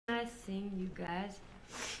sing you guys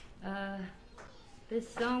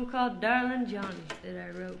this song called Darlin, Johnnie that I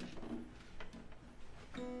wrote.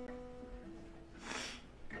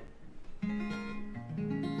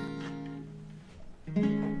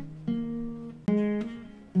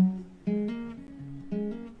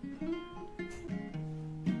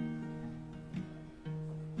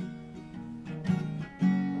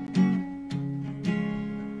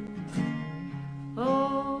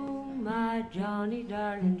 Johnnie,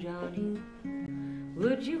 darling Johnnie,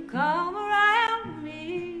 would you come around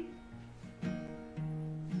me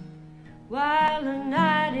while the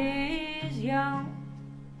night is young?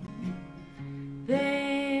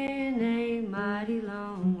 Been a mighty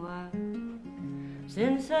long while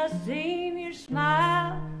since I seen your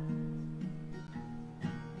smile.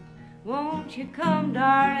 Won't you come,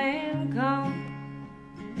 darling, come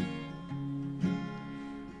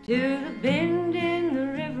to the bend in the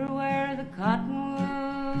river where the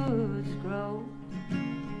cottonwoods grow,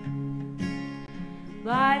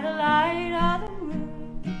 by the light of the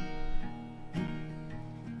moon,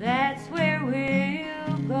 that's where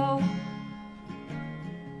we'll go.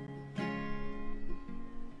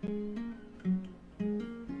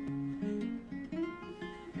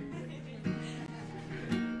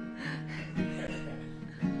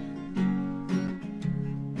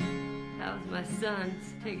 How's my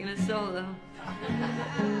son's taking a solo?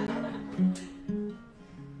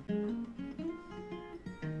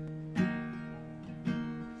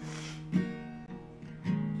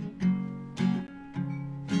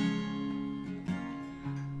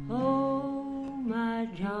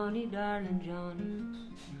 Johnnie, darling Johnnie,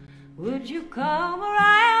 would you come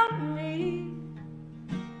around me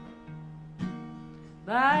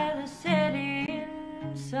by the setting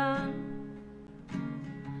sun?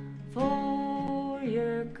 For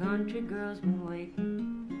your country girl's been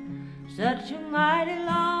waiting such a mighty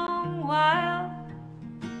long while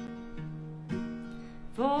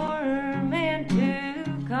for her man to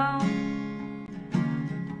come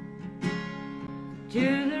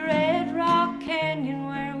to the